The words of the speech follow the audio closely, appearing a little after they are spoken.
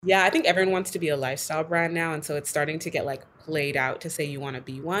Yeah, I think everyone wants to be a lifestyle brand now, and so it's starting to get like played out to say you want to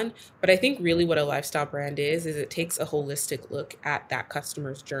be one. But I think really what a lifestyle brand is it takes a holistic look at that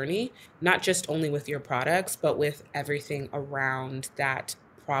customer's journey, not just only with your products, but with everything around that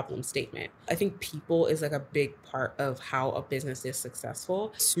problem statement. I think people is like a big part of how a business is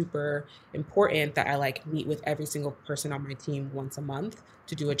successful. Super important that I like meet with every single person on my team once a month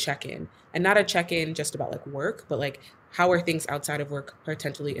to do a check-in. And not a check-in just about like work, but like how are things outside of work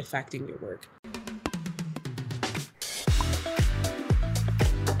potentially affecting your work?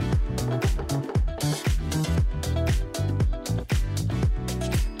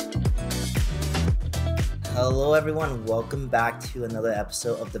 Hello, everyone. Welcome back to another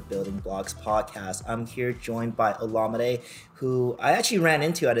episode of the Building Blocks podcast. I'm here joined by Olamide, who I actually ran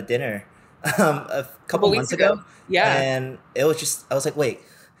into at a dinner a A couple couple weeks months ago. ago, Yeah. and it was just I was like, wait,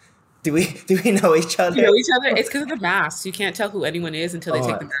 do we know each You other? know each other. It's because of the masks. You can't tell who anyone is until they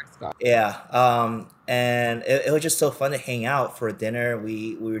take Oh, the mask off. yeah. And it was just so fun to hang out for dinner.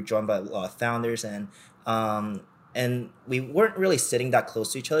 We were joined by a lot of founders, um and we weren't really sitting that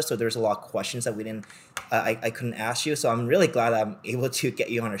close to each other, so there's a lot of questions that we didn't I couldn't ask you. So I'm really glad I'm able to get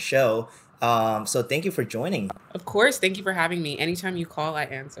you on our show. So thank you for joining. Of course. Thank you for having me. Anytime you call, I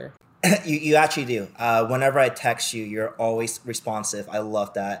answer. You actually do. Whenever I text you, you're always responsive. I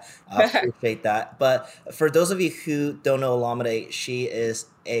love that. Appreciate that. But for those of you who don't know Olamide, she is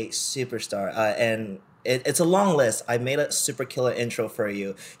a superstar, and it's a long list. I made a super killer intro for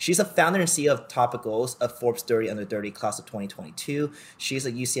you. She's a founder and CEO of Topicals, a Forbes 30 under 30 class of 2022. She's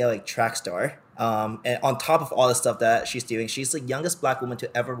a UCLA track star. And on top of all the stuff that she's doing, she's the youngest Black woman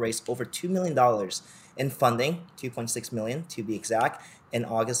to ever raise over $2 million in funding, 2.6 million to be exact, in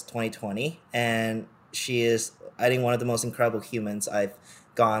August 2020. And she is, I think, one of the most incredible humans I've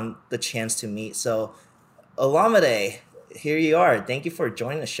gotten the chance to meet. So, Olamide, here you are. Thank you for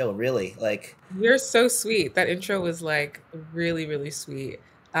joining the show. Really, like, You're so sweet. That intro was like really, really sweet.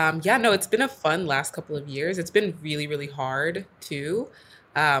 Yeah, no, it's been a fun last couple of years. It's been really, really hard too,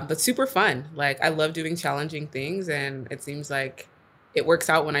 but super fun. Like, I love doing challenging things, and it seems like it works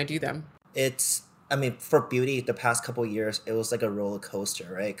out when I do them. it's I mean, for beauty, the past couple of years, it was like a roller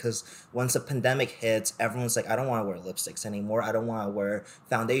coaster, right? Because once the pandemic hits, everyone's like, I don't want to wear lipsticks anymore. I don't want to wear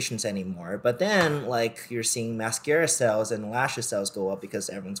foundations anymore. But then, like, you're seeing mascara sales and lashes sales go up because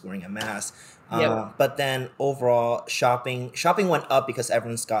everyone's wearing a mask. Yep. But then overall, shopping went up because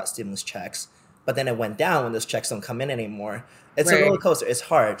everyone's got stimulus checks. But then it went down when those checks don't come in anymore. It's a roller Right. coaster. It's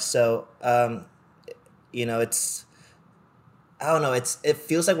hard. So, it's I don't know. It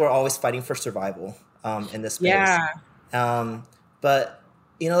feels like we're always fighting for survival in this space. Yeah. Um, but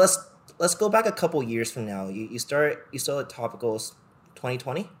let's go back a couple years from now. You started Topicals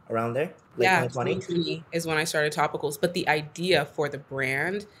 2020 around there, late Yeah, 2020. 2020 is when I started Topicals, but the idea for the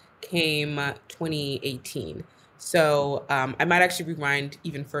brand came 2018. So I might actually rewind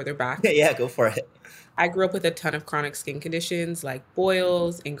even further back. Yeah, go for it. I grew up with a ton of chronic skin conditions like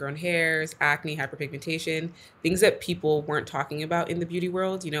boils, ingrown hairs, acne, hyperpigmentation, things that people weren't talking about in the beauty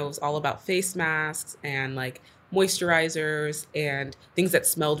world. You know, it was all about face masks and like moisturizers and things that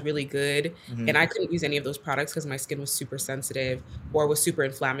smelled really good. Hmm. And I couldn't use any of those products because my skin was super sensitive or was super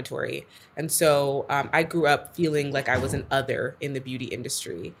inflammatory. And so I grew up feeling like I was an other in the beauty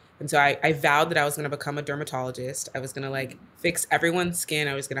industry. And so I vowed that I was going to become a dermatologist. I was going to like fix everyone's skin.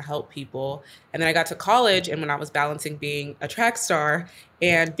 I was going to help people. And then I got to college, and when I was balancing being a track star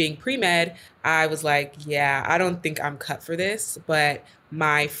and being pre med, I was like, yeah, I don't think I'm cut for this. But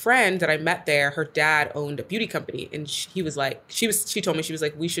my friend that I met there, her dad owned a beauty company, and he was like, she told me, she was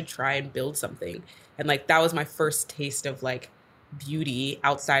like, we should try and build something. And like, that was my first taste of like beauty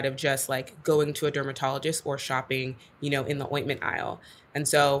outside of just like going to a dermatologist or shopping, in the ointment aisle. And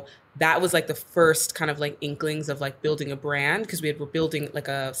so that was like the first kind of like inklings of like building a brand because were building like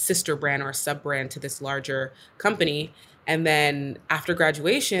a sister brand or a sub brand to this larger company. And then after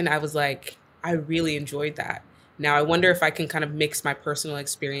graduation, I was like, I really enjoyed that. Now I wonder if I can kind of mix my personal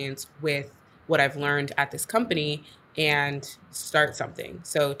experience with what I've learned at this company and start something.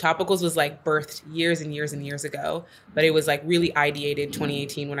 So Topicals was like birthed years and years and years ago, but it was like really ideated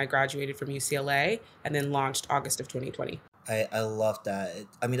 2018 when I graduated from UCLA and then launched August of 2020. I love that.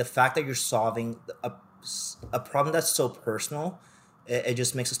 I mean, the fact that you're solving a problem that's so personal, it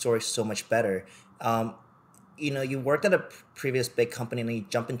just makes the story so much better. Um, you worked at a previous big company and then you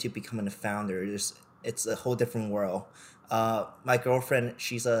jump into becoming a founder. It's a whole different world. My girlfriend,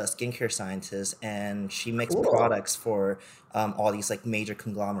 she's a skincare scientist and she makes Cool. products for all these like major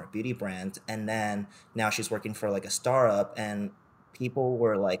conglomerate beauty brands. And then now she's working for like a startup, and people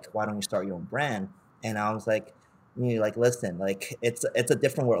were like, "Why don't you start your own brand?" And I was like, you're like, listen, like it's a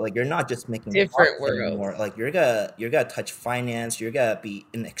different world. Like you're not just making Different products world. anymore. Like you're gonna touch finance. You're gonna be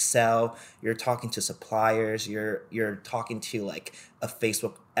in Excel. You're talking to suppliers. You're talking to like a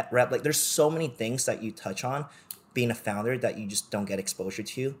Facebook rep. Like there's so many things that you touch on being a founder that you just don't get exposure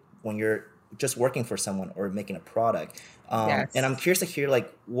to when you're just working for someone or making a product. And I'm Yes. curious to hear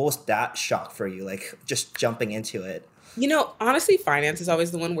like what was that shock for you? Like just jumping into it. Honestly, finance is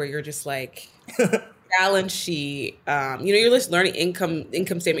always the one where you're just like balance sheet. You're just learning income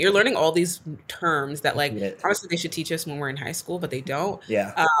statement. You're learning all these terms that, like, Get it? honestly, they should teach us when we're in high school, but they don't.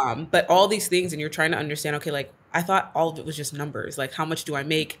 Yeah. But all these things, and you're trying to understand. Okay, like I thought all of it was just numbers. Like, how much do I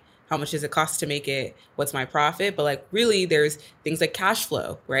make? How much does it cost to make it? What's my profit? But like, really, there's things like cash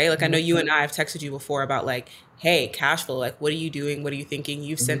flow, right? Like, I know Hmm. you and I have texted you before about like, hey, cash flow. Like, what are you doing? What are you thinking?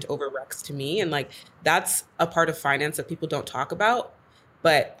 You've Hmm. sent over recs to me, and like, that's a part of finance that people don't talk about.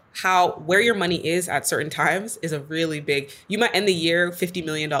 But how where your money is at certain times is a really big. You might end the year $50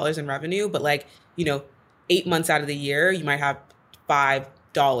 million in revenue, but like, you know 8 months out of the year you might have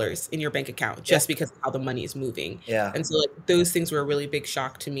 $5 in your bank account Yeah. just because of how the money is moving. Yeah. And so like those things were a really big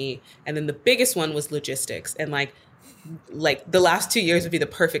shock to me. And then the biggest one was logistics. And like the last 2 years would be the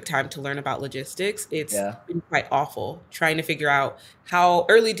perfect time to learn about logistics. It's Yeah. been quite awful trying to figure out how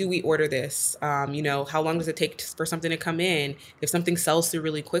early do we order this. How long does it take for something to come in? If something sells through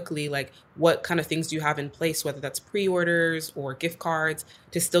really quickly, like what kind of things do you have in place, whether that's pre-orders or gift cards,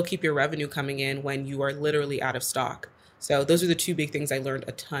 to still keep your revenue coming in when you are literally out of stock. So those are the two big things I learned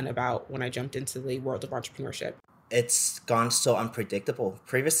a ton about when I jumped into the world of entrepreneurship. It's gone so unpredictable.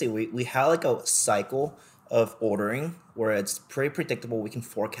 Previously, we had like a cycle of ordering where it's pretty predictable. We can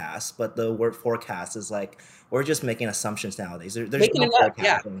forecast, but the word forecast is like we're just making assumptions nowadays. There's Making no it up,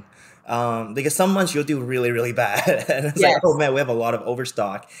 yeah. forecasting. Because some months you'll do really, really bad, and it's like, oh Yes. man, we have a lot of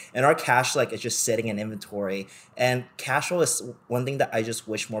overstock, and our cash like is just sitting in inventory. And cash flow is one thing that I just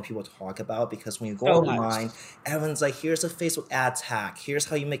wish more people talk about because when you go So much. online, everyone's like, here's a Facebook ads hack, here's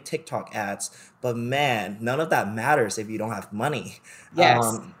how you make TikTok ads, but man, none of that matters if you don't have money.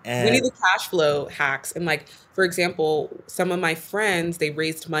 Yes. We need And the cash flow hacks. And like, for example, some of my friends, they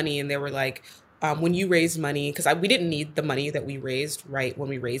raised money and they were like, when you raise money, because we didn't need the money that we raised right when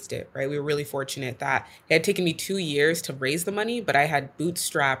we raised it, right? We were really fortunate that it had taken me 2 years to raise the money, but I had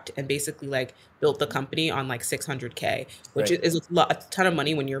bootstrapped and basically like built the company on like 600K, which right, is a ton of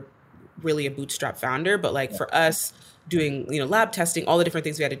money when you're really a bootstrap founder. But like yeah, for us, doing lab testing, all the different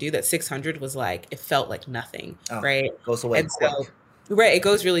things we had to do, that 600 was like, it felt like nothing, oh, right? goes away And quick. so, right, it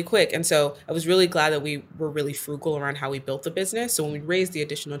goes really quick. And so I was really glad that we were really frugal around how we built the business. So when we raised the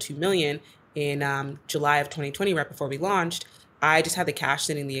additional 2 million in July of 2020, right before we launched, I just had the cash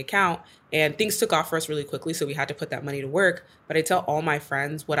sitting in the account and things took off for us really quickly. So we had to put that money to work. But I tell all my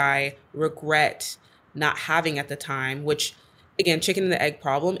friends what I regret not having at the time, which again, chicken and the egg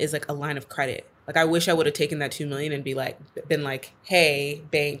problem is like a line of credit. Like I wish I would have taken that 2 million and been like, hey,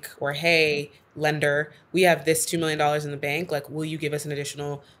 bank, or hey, lender, we have this $2 million in the bank. Like, will you give us an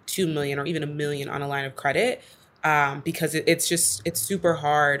additional 2 million or even a million on a line of credit? Because it's super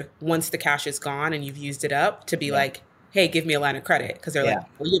hard once the cash is gone and you've used it up to be Yeah, like, hey, give me a line of credit. Because they're yeah.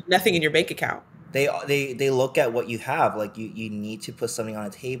 like, well, you have nothing in your bank account. They look at what you have. Like you need to put something on a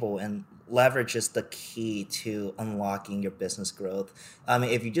table, and leverage is the key to unlocking your business growth. I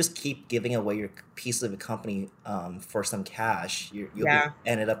mean, if you just keep giving away your piece of a company for some cash, you'll be Yeah.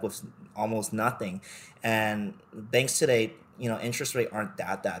 ended up with almost nothing. And banks today, interest rate aren't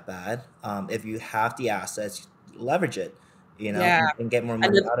that bad. If you have the assets, leverage it, Yeah. and get more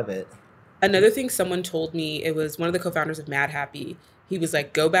money And out of it. another thing someone told me, it was one of the co-founders of Mad Happy. He was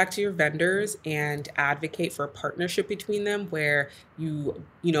like, go back to your vendors and advocate for a partnership between them where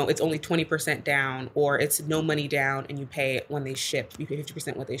it's only 20% down or it's no money down and you pay when they ship. You pay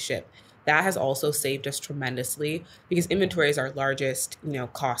 50% what they ship. That has also saved us tremendously because inventory is our largest,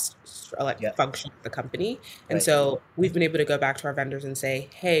 cost Yeah, like function of the company. And right. so we've been able to go back to our vendors and say,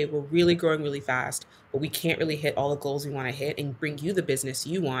 hey, we're really growing really fast, but we can't really hit all the goals we want to hit and bring you the business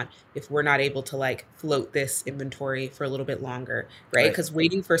you want if we're not able to like float this inventory for a little bit longer, right? Right. Because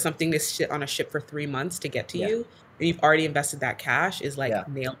waiting for something to sit on a ship for 3 months to get to Yeah. you, and you've already invested that cash is Yeah. like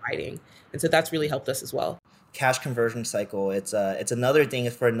nail biting. And so that's really helped us as well. Cash conversion cycle. It's another thing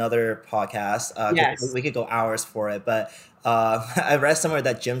for another podcast because Yes. we could go hours for it. But I read somewhere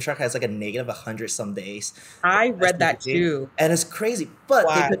that Gymshark has like a negative 100 some days I read that STP, too. and it's crazy. But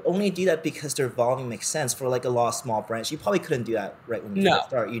they Why? could only do that because their volume makes sense for like a lot of small brands. You probably couldn't do that right when you No, first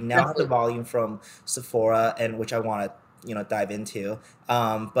start. You now have the definitely. volume from Sephora, and which I want to dive into.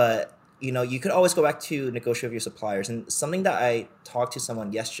 But you could always go back to negotiate with your suppliers. And something that I talked to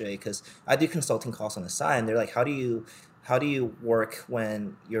someone yesterday, because I do consulting calls on the side, and they're like, how do you work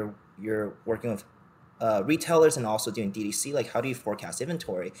when you're working with retailers and also doing DDC? Like, how do you forecast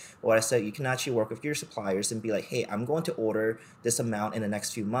inventory? Well, I said you can actually work with your suppliers and be like, hey, I'm going to order this amount in the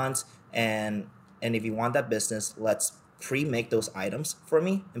next few months, and if you want that business, let's pre-make those items for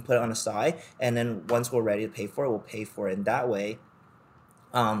me and put it on the side, and then once we're ready to pay for it, we'll pay for it. And that way,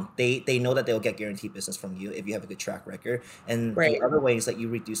 they know that they'll get guaranteed business from you if you have a good track record. And the Right. other way is that you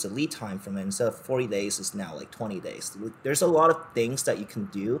reduce the lead time from it. Instead of 40 days, is now like 20 days. There's a lot of things that you can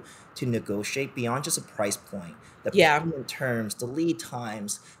do to negotiate beyond just a price point. The Yeah. payment terms, the lead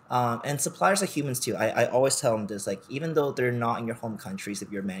times, and suppliers are humans too. I always tell them this, like, even though they're not in your home countries,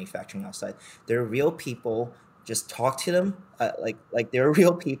 if you're manufacturing outside, they're real people. Just talk to them, like they're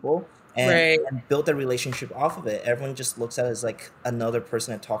real people, and Right. and build their relationship off of it. Everyone just looks at it as like another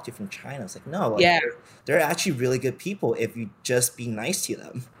person to talk to from China. It's like, no, like Yeah. they're actually really good people if you just be nice to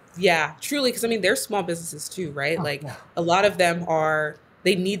them. Yeah, truly, because I mean, they're small businesses too, right? Oh, Like yeah. a lot of them are,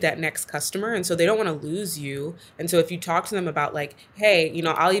 they need that next customer. And so they don't want to lose you. And so if you talk to them about, like, hey,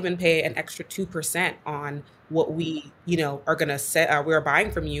 I'll even pay an extra 2% on what we, are going to set, we're buying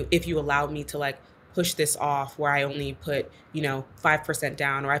from you if you allow me to like push this off where I only put, 5%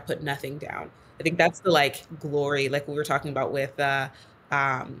 down or I put nothing down. I think that's the like glory, like we were talking about with,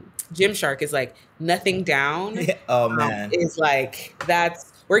 Gymshark is like nothing down Yeah. Oh man. is like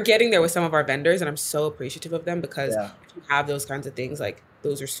we're getting there with some of our vendors, and I'm so appreciative of them because Yeah. if you have those kinds of things, like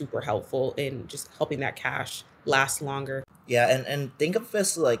those are super helpful in just helping that cash last longer. Yeah, and think of it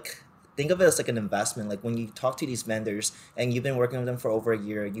as like an investment. Like when you talk to these vendors and you've been working with them for over a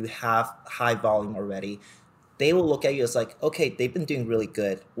year, you have high volume already. They will look at you as like, okay, they've been doing really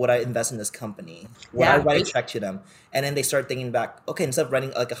good. Would I invest in this company? Would I Yeah, write a check to them? And then they start thinking back, okay, instead of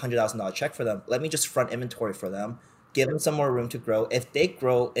writing like $100,000 check for them, let me just front inventory for them, give them some more room to grow. If they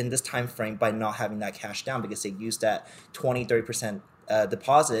grow in this time frame by not having that cash down because they use that 20-30%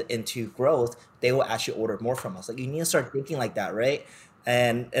 deposit into growth, they will actually order more from us. Like, you need to start thinking like that, right?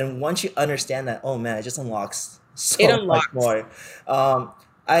 And once you understand that, oh man, it just unlocks it so much unlocks. more. Um,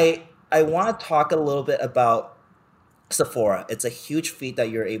 I I want to talk a little bit about Sephora. It's a huge feat that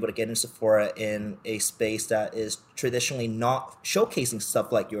you're able to get in Sephora in a space that is traditionally not showcasing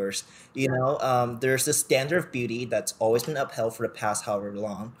stuff like yours. There's this standard of beauty that's always been upheld for the past however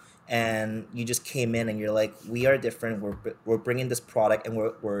long, and you just came in and you're like, we are different. We're bringing this product, and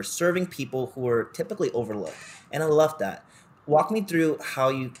we're serving people who are typically overlooked, and I love that. Walk me through how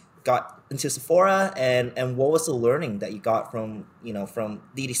you got into Sephora, and what was the learning that you got from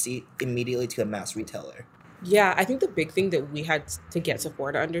DDC immediately to a mass retailer. Yeah, I think the big thing that we had to get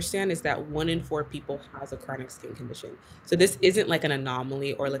Sephora to understand is that 1 in 4 people has a chronic skin condition. So this isn't like an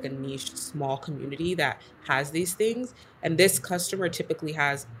anomaly or like a niche small community that has these things. And this customer typically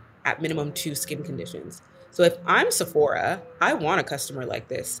has at minimum 2 skin conditions. So if I'm Sephora, I want a customer like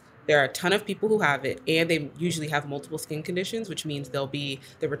this. There are a ton of people who have it, and they usually have multiple skin conditions, which means the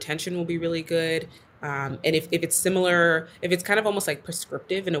retention will be really good. And if it's similar, if it's kind of almost like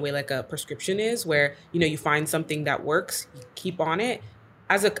prescriptive in a way like a prescription is, where you find something that works, you keep on it.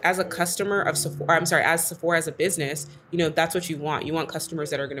 As a customer of Sephora, I'm sorry, as Sephora as a business, that's what you want. You want customers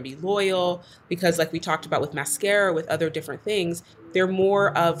that are going to be loyal because, like we talked about with mascara, with other different things, they're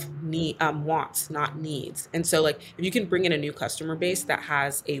more of wants, not needs. And so, like, if you can bring in a new customer base that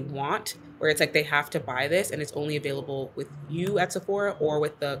has a want, where it's like they have to buy this and it's only available with you at Sephora or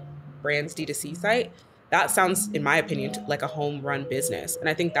with the brand's D2C site, that sounds, in my opinion, like a home run business. And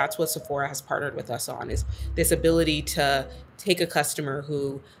I think that's what Sephora has partnered with us on, is this ability to take a customer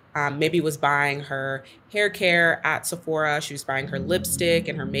who maybe was buying her hair care at Sephora, she was buying her lipstick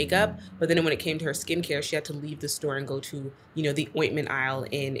and her makeup, but then when it came to her skincare, she had to leave the store and go to, the ointment aisle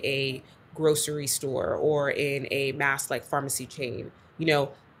in a grocery store or in a mass like pharmacy chain.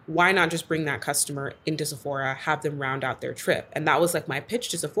 Why not just bring that customer into Sephora, have them round out their trip? And that was like my pitch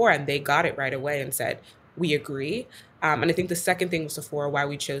to Sephora, and they got it right away and said, we agree. And I think the second thing with Sephora, why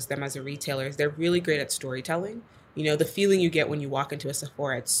we chose them as a retailer, is they're really great at storytelling. The feeling you get when you walk into a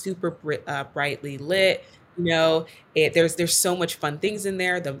Sephora, it's super brightly lit. There's so much fun things in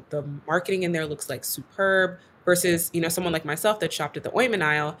there. The marketing in there looks like superb. Versus someone like myself that shopped at the ointment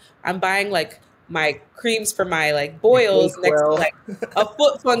aisle, I'm buying like my creams for my like You boils bake next to well. like a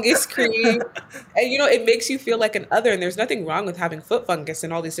foot fungus cream. And it makes you feel like an other. And there's nothing wrong with having foot fungus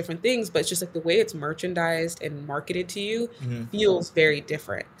and all these different things, but it's just like the way it's merchandised and marketed to you Hmm. feels very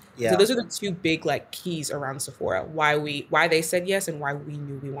different. So Yeah. those are the two big like keys around Sephora, why they said yes and why we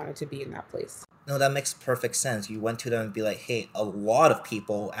knew we wanted to be in that place. No, that makes perfect sense. You went to them and be like, hey, a lot of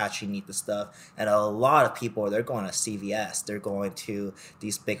people actually need the stuff, and a lot of people, they're going to CVS, they're going to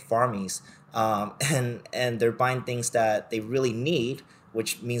these big farmies, and they're buying things that they really need,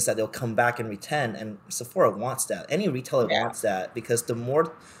 which means that they'll come back and return. And Sephora wants that. Any retailer Yeah. wants that because the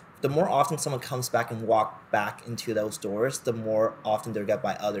more often someone comes back and walk back into those doors, the more often they're gonna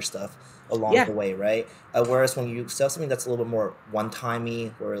buy other stuff along Yeah. the way, right? Whereas when you sell something that's a little bit more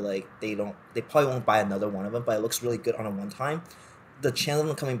one-timey, where like they probably won't buy another one of them, but it looks really good on a one time, the chance of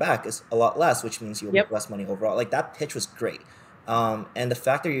them coming back is a lot less, which means you'll make Yep. less money overall. Like that pitch was great. And the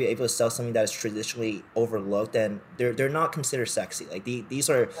fact that you're able to sell something that is traditionally overlooked and they're not considered sexy. Like these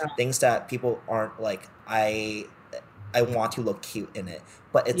are things that people aren't like I want to look cute in it,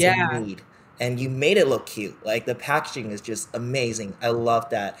 but it's a Yeah. need. And you made it look cute. Like the packaging is just amazing. I love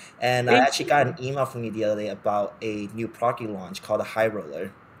that. And I Thank actually got an you. email from you the other day about a new product you launched called a High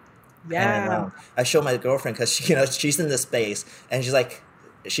Roller. And Yeah. I showed my girlfriend because she's in the space and she's like,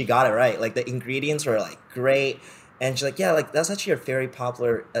 she got it right. Like the ingredients were like great, and she's like, yeah, like that's actually a very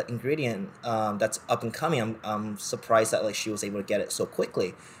popular ingredient that's up and coming. I'm surprised that like she was able to get it so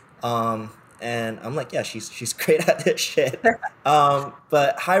quickly. And I'm like, yeah, she's great at this shit.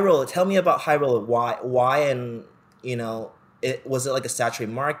 But High Roller, tell me about High Roller. Why, and you know, it was it like a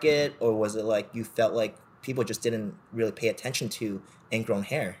saturated market, or was it like you felt like people just didn't really pay attention to ingrown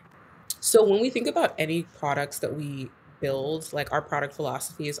hair? So when we think about any products that we build, like our product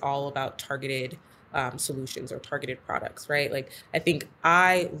philosophy is all about targeted solutions or targeted products, right? Like I think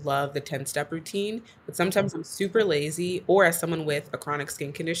I love the 10-step routine, but sometimes I'm super lazy, or as someone with a chronic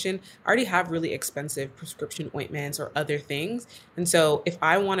skin condition, I already have really expensive prescription ointments or other things. And so if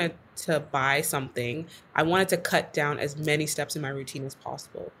I wanted to buy something, I wanted to cut down as many steps in my routine as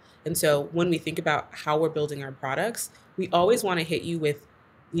possible. And so when we think about how we're building our products, we always want to hit you with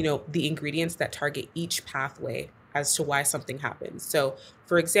the ingredients that target each pathway as to why something happens. So,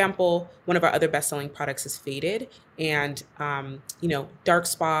 for example, one of our other best-selling products is faded, and dark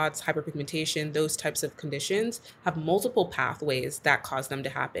spots, hyperpigmentation, those types of conditions have multiple pathways that cause them to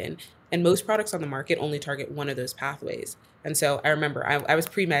happen. And most products on the market only target one of those pathways. And so I remember I was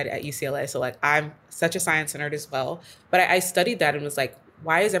pre-med at UCLA, so like I'm such a science nerd as well. But I studied that and was like,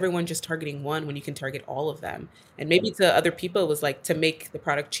 why is everyone just targeting one when you can target all of them? And maybe to other people, it was like to make the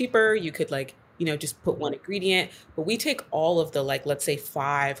product cheaper, you could like, just put one ingredient. But we take all of the, like, let's say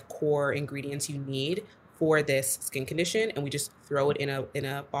 5 core ingredients you need for this skin condition, and we just throw it in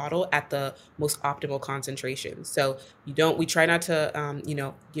a bottle at the most optimal concentration. So we try not to,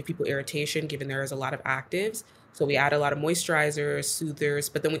 give people irritation, given there is a lot of actives. So we add a lot of moisturizers, soothers,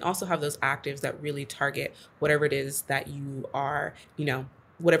 but then we also have those actives that really target whatever it is that you are,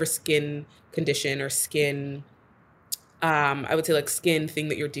 whatever skin condition or skin I would say like skin thing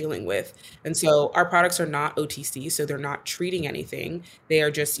that you're dealing with. And so our products are not OTC, so they're not treating anything. They are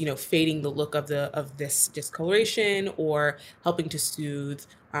just, fading the look of this discoloration or helping to soothe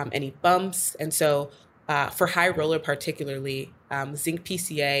any bumps. And so for high roller particularly, zinc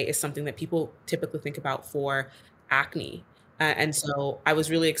PCA is something that people typically think about for acne. And so I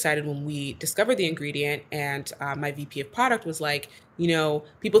was really excited when we discovered the ingredient, and my VP of product was like,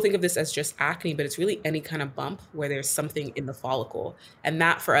 people think of this as just acne, but it's really any kind of bump where there's something in the follicle. And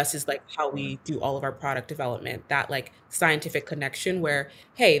that for us is like how we do all of our product development, that like scientific connection where,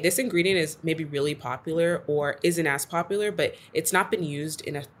 hey, this ingredient is maybe really popular or isn't as popular, but it's not been used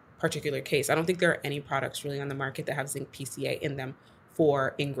in a particular case. I don't think there are any products really on the market that have zinc PCA in them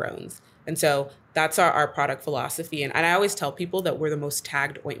for ingrowns. And so that's our product philosophy. And I always tell people that we're the most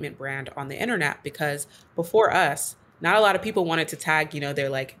tagged ointment brand on the internet because before us, not a lot of people wanted to tag, their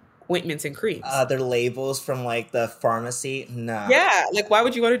like ointments and creams. Their labels from like the pharmacy. Nah. Yeah, like why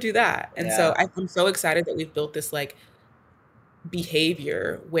would you want to do that? And so Yeah. I'm so excited that we've built this like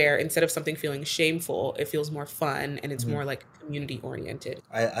behavior where instead of something feeling shameful, it feels more fun and it's Mhm. more like community oriented.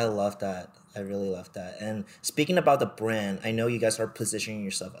 I love that. I really love that. And speaking about the brand, I know you guys are positioning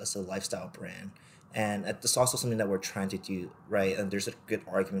yourself as a lifestyle brand. And that's also something that we're trying to do, right? And there's a good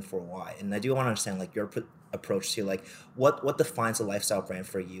argument for why. And I do want to understand like your approach to like what defines a lifestyle brand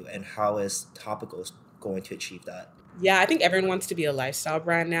for you, and how is Topicals going to achieve that? Yeah, I think everyone wants to be a lifestyle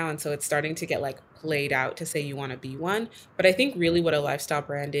brand now. And so it's starting to get like played out to say you want to be one. But I think really what a lifestyle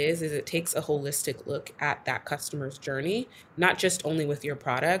brand is it takes a holistic look at that customer's journey, not just only with your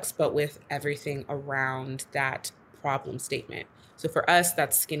products, but with everything around that problem statement. So for us,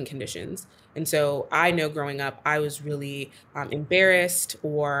 that's skin conditions. And so I know growing up, I was really embarrassed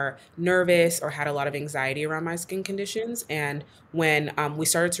or nervous or had a lot of anxiety around my skin conditions. And when we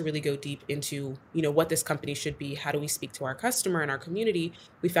started to really go deep into, what this company should be, how do we speak to our customer and our community,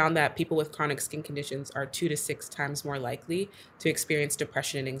 we found that people with chronic skin conditions are 2 to 6 times more likely to experience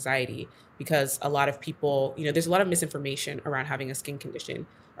depression and anxiety, because a lot of people, there's a lot of misinformation around having a skin condition.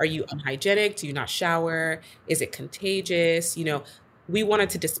 Are you unhygienic? Do you not shower? Is it contagious? We wanted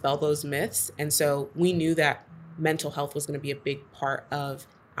to dispel those myths. And so we knew that mental health was going to be a big part of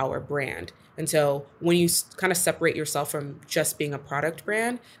our brand. And so when you kind of separate yourself from just being a product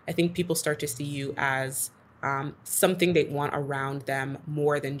brand, I think people start to see you as something they want around them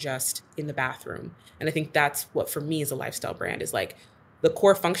more than just in the bathroom. And I think that's what for me is a lifestyle brand, is like the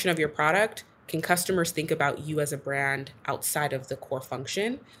core function of your product. Can customers think about you as a brand outside of the core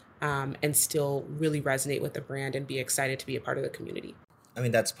function, and still really resonate with the brand and be excited to be a part of the community? I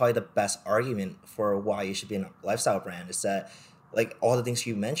mean, that's probably the best argument for why you should be a lifestyle brand, is that, like, all the things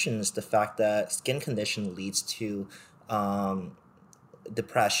you mentioned, is the fact that skin condition leads to um,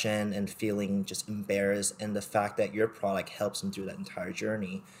 depression and feeling just embarrassed, and the fact that your product helps them through that entire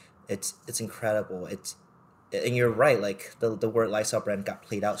journey. It's incredible. And you're right, like the word lifestyle brand got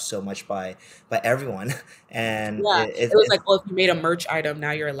played out so much by everyone, and Yeah, it was like, well, if you made a merch item,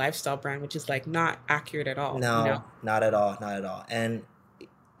 now you're a lifestyle brand, which is like not accurate at all. no, not at all, not at all. And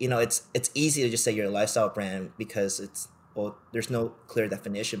it's easy to just say you're a lifestyle brand because it's, well, there's no clear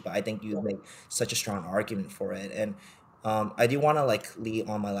definition, but I think you make such a strong argument for it. And I do want to like lead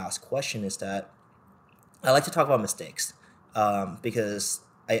on my last question, is that I like to talk about mistakes, because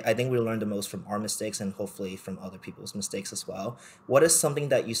I think we learn the most from our mistakes and hopefully from other people's mistakes as well. What is something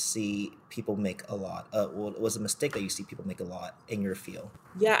that you see people make a lot? What was a mistake that you see people make a lot in your field?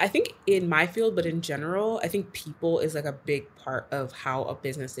 Yeah, I think in my field, but in general, I think people is like a big part of how a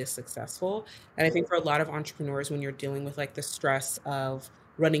business is successful. And I think for a lot of entrepreneurs, when you're dealing with like the stress of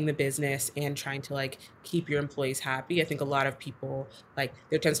running the business and trying to like keep your employees happy, I think a lot of people, like,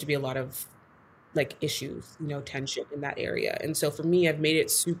 there tends to be a lot of like issues, tension in that area. And so for me, I've made it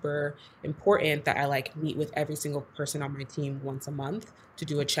super important that I like meet with every single person on my team once a month to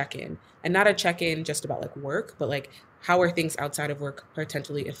do a check-in. And not a check-in just about like work, but like, how are things outside of work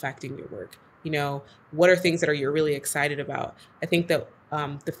potentially affecting your work? What are things that you're really excited about? I think that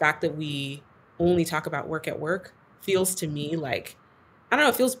the fact that we only talk about work at work feels to me like, I don't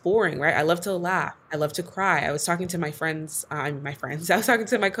know, it feels boring, right? I love to laugh. I love to cry. I was talking to I was talking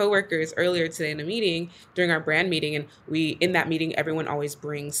to my coworkers earlier today in a meeting during our brand meeting. And in that meeting, everyone always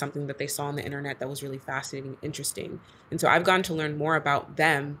brings something that they saw on the internet that was really fascinating, interesting. And so I've gotten to learn more about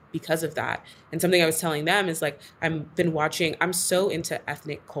them because of that. And something I was telling them is like, I'm so into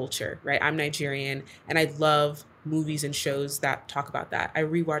ethnic culture, right? I'm Nigerian and I love movies and shows that talk about that. I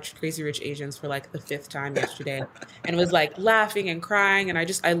rewatched Crazy Rich Asians for like the fifth time yesterday and was like laughing and crying. And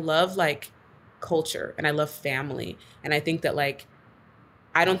I love like culture and I love family. And I think that like,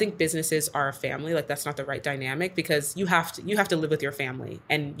 I don't think businesses are a family. Like, that's not the right dynamic, because you have to live with your family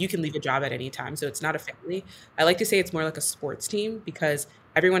and you can leave a job at any time. So it's not a family. I like to say it's more like a sports team, because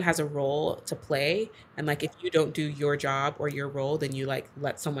everyone has a role to play. And like, if you don't do your job or your role, then you like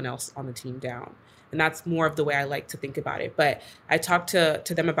let someone else on the team down. And that's more of the way I like to think about it. But I talk to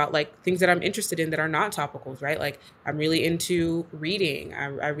them about like things that I'm interested in that are not topicals, right? Like, I'm really into reading.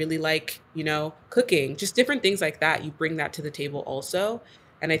 I really like, cooking, just different things like that. You bring that to the table also.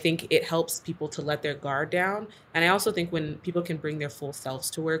 And I think it helps people to let their guard down. And I also think when people can bring their full selves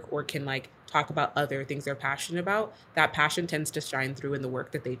to work, or can like talk about other things they're passionate about, that passion tends to shine through in the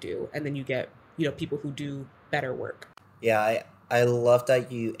work that they do. And then you get, people who do better work. Yeah, I love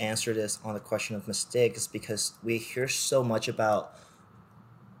that you answered this on the question of mistakes, because we hear so much about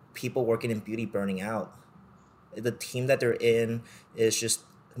people working in beauty burning out. The team that they're in is just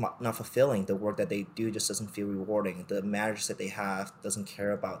not fulfilling. The work that they do just doesn't feel rewarding. The managers that they have doesn't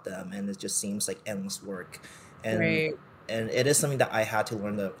care about them, and it just seems like endless work. And Right. and it is something that I had to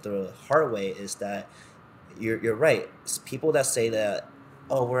learn the hard way, is that you're right. It's people that say that,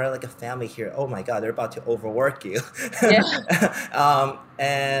 oh, we're like a family here. Oh my God, they're about to overwork you. Yeah.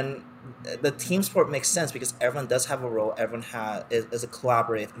 And the team sport makes sense because everyone does have a role. Everyone is a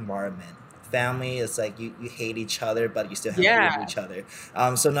collaborative environment. Family is like you hate each other, but you still have to live with Yeah. each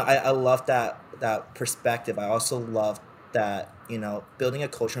other. So no, I love that perspective. I also love that, building a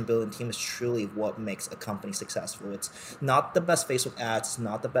culture and building a team is truly what makes a company successful. It's not the best Facebook ads, it's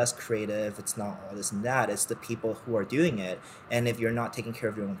not the best creative, it's not all this and that. It's the people who are doing it. And if you're not taking care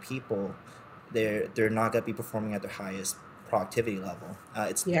of your own people, they're not going to be performing at their highest productivity level.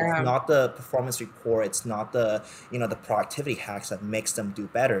 It's Yeah. not the performance report, it's not the productivity hacks that makes them do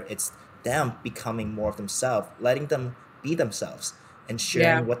better. It's them becoming more of themselves, letting them be themselves. and Yeah.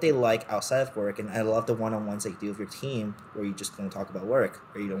 sharing what they like outside of work. And I love the one-on-ones that you do with your team where you just don't talk about work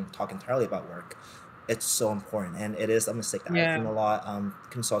or you don't talk entirely about work. It's so important, and it is a mistake that I've seen Yeah. a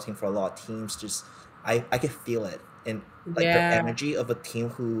lot, consulting for a lot of teams. Just I could feel it in like the Yeah. energy of a team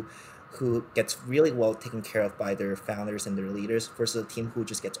who gets really well taken care of by their founders and their leaders versus a team who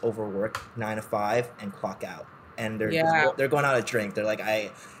just gets overworked 9 to 5 and clock out, and Yeah. they're going out to drink. They're like,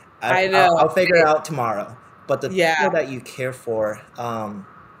 I know. I'll figure it out tomorrow. But the Yeah. people that you care for,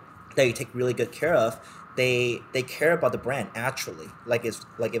 that you take really good care of, they care about the brand actually, like it's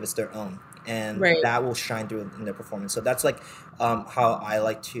like if it's their own, and Right. that will shine through in their performance. So that's like how I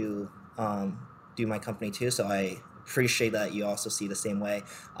like to do my company too. So I appreciate that you also see the same way.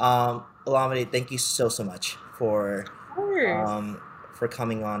 Olamide, thank you so much Of course. for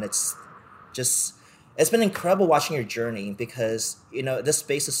coming on. It's just it's been incredible watching your journey because this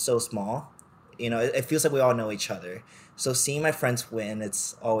space is so small. It feels like we all know each other. So seeing my friends win,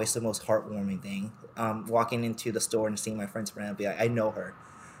 it's always the most heartwarming thing. Walking into the store and seeing my friend's brand, I'll be like, I know her.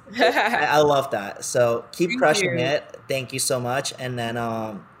 I love that. So keep Thank crushing you. it. Thank you so much. And then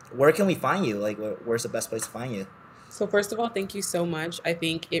where can we find you? Like, where's the best place to find you? So first of all, thank you so much. I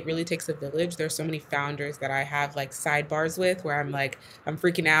think it really takes a village. There's so many founders that I have like sidebars with where I'm like, I'm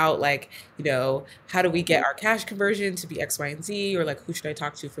freaking out, like, how do we get our cash conversion to be X, Y, and Z? Or like, who should I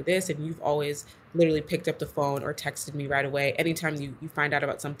talk to for this? And you've always literally picked up the phone or texted me right away. Anytime you find out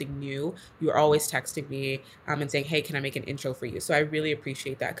about something new, you're always texting me and saying, hey, can I make an intro for you? So I really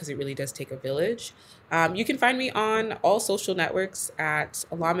appreciate that because it really does take a village. You can find me on all social networks at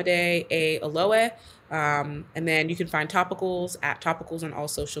Olamide A Olowe. And then you can find Topicals at Topicals on all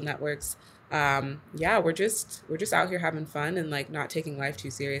social networks. Yeah, we're just out here having fun and like not taking life too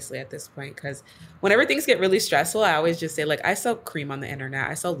seriously at this point. Because whenever things get really stressful, I always just say like I sell cream on the internet,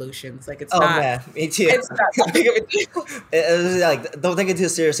 I sell lotions. Like Oh man, me too. it's not that big of a deal. It was like, don't take it too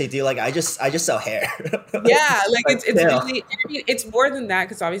seriously, dude. Like, I just sell hair. Yeah, like Like, it's chill. really, I mean, it's more than that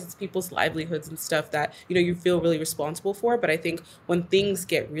because obviously it's people's livelihoods and stuff that you feel really responsible for. But I think when things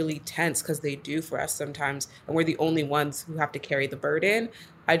get really tense, because they do for us sometimes, and we're the only ones who have to carry the burden,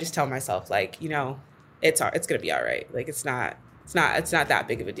 I just tell myself like, it's gonna be all right. Like it's not that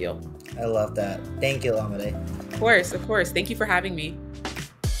big of a deal. I love that. Thank you, Lamade. Of course, of course. Thank you for having me.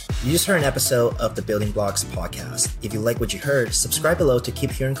 You just heard an episode of the Building Blocks podcast. If you like what you heard, subscribe below to keep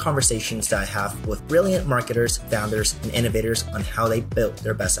hearing conversations that I have with brilliant marketers, founders, and innovators on how they built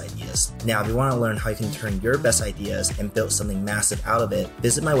their best ideas. Now, if you want to learn how you can turn your best ideas and build something massive out of it,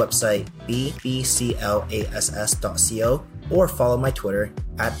 visit my website, bbclass.co, or follow my Twitter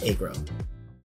 @agro.